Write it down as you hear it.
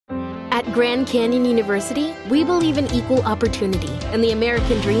At Grand Canyon University, we believe in equal opportunity, and the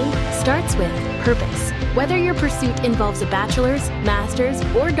American dream starts with purpose. Whether your pursuit involves a bachelor's, master's,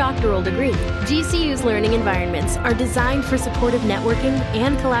 or doctoral degree, GCU's learning environments are designed for supportive networking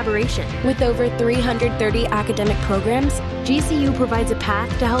and collaboration. With over 330 academic programs, GCU provides a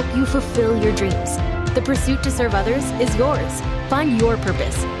path to help you fulfill your dreams. The pursuit to serve others is yours. Find your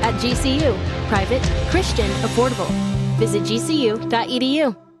purpose at GCU. Private, Christian, affordable. Visit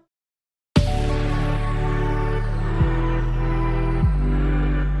gcu.edu.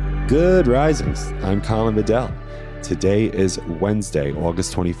 Good risings. I'm Colin Bedell. Today is Wednesday,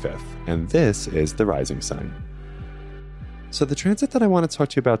 August 25th, and this is the rising sign. So the transit that I want to talk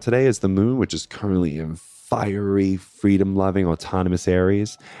to you about today is the moon, which is currently in fiery, freedom-loving, autonomous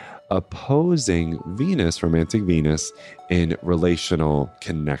Aries, opposing Venus, romantic Venus, in relational,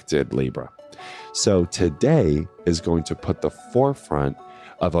 connected Libra. So today is going to put the forefront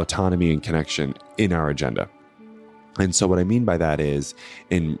of autonomy and connection in our agenda. And so what I mean by that is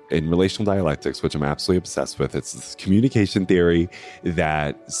in relational dialectics, which I'm absolutely obsessed with, it's this communication theory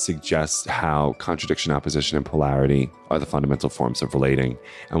that suggests how contradiction, opposition, and polarity are the fundamental forms of relating.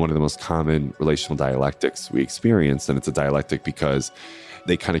 And one of the most common relational dialectics we experience, and it's a dialectic because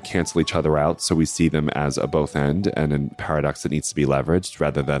they kind of cancel each other out. So we see them as a both end and a paradox that needs to be leveraged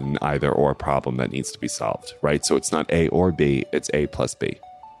rather than an either or problem that needs to be solved, right? So it's not A or B, it's A plus B,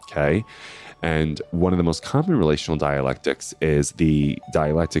 okay? And one of the most common relational dialectics is the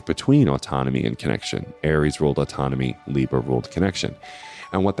dialectic between autonomy and connection. Aries ruled autonomy, Libra ruled connection.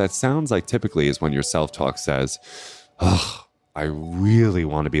 And what that sounds like typically is when your self-talk says, oh, I really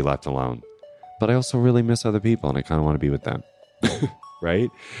want to be left alone, but I also really miss other people and I kind of want to be with them,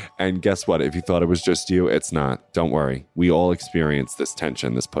 right? And guess what? If you thought it was just you, it's not. Don't worry. We all experience this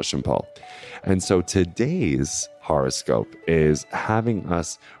tension, this push and pull. And so today's horoscope is having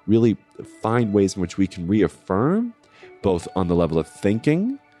us really find ways in which we can reaffirm both on the level of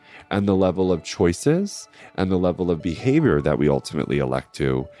thinking and the level of choices and the level of behavior that we ultimately elect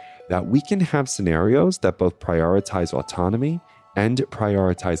to, that we can have scenarios that both prioritize autonomy and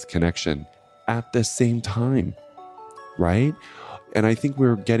prioritize connection at the same time, right? And I think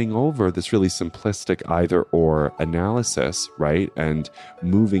we're getting over this really simplistic either or analysis, right? And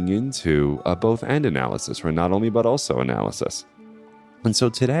moving into a both and analysis, or not only but also analysis. And so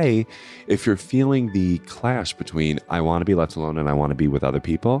today, if you're feeling the clash between I want to be left alone and I want to be with other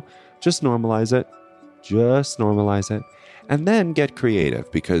people, just normalize it. Just normalize it. And then get creative,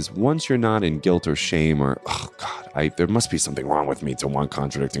 because once you're not in guilt or shame or, oh God, there must be something wrong with me to want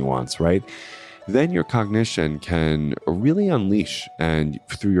contradicting wants, right? Then your cognition can really unleash, and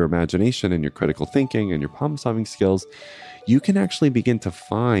through your imagination and your critical thinking and your problem-solving skills, you can actually begin to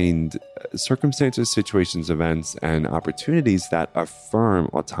find circumstances, situations, events, and opportunities that affirm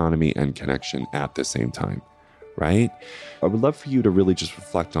autonomy and connection at the same time, right? I would love for you to really just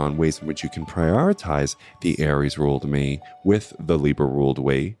reflect on ways in which you can prioritize the Aries-ruled me with the Libra-ruled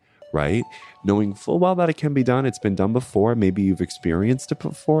we, right? Knowing full well that it can be done. It's been done before. Maybe you've experienced it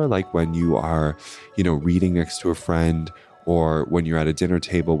before, like when you are, reading next to a friend, or when you're at a dinner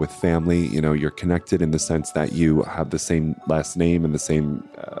table with family, you're connected in the sense that you have the same last name and the same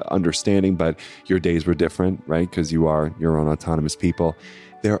understanding, but your days were different, right? Because you are your own autonomous people.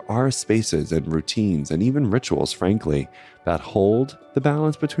 There are spaces and routines and even rituals, frankly, that hold the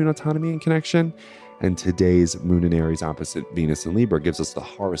balance between autonomy and connection. And today's Moon in Aries opposite Venus in Libra gives us the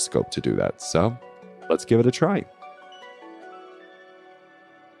horoscope to do that. So let's give it a try.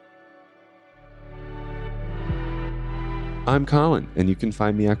 I'm Colin, and you can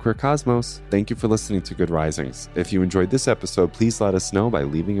find me at Queer Cosmos. Thank you for listening to Good Risings. If you enjoyed this episode, please let us know by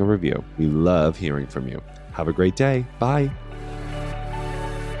leaving a review. We love hearing from you. Have a great day. Bye.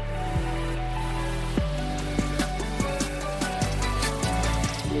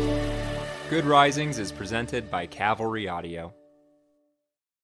 Good Risings is presented by Cavalry Audio.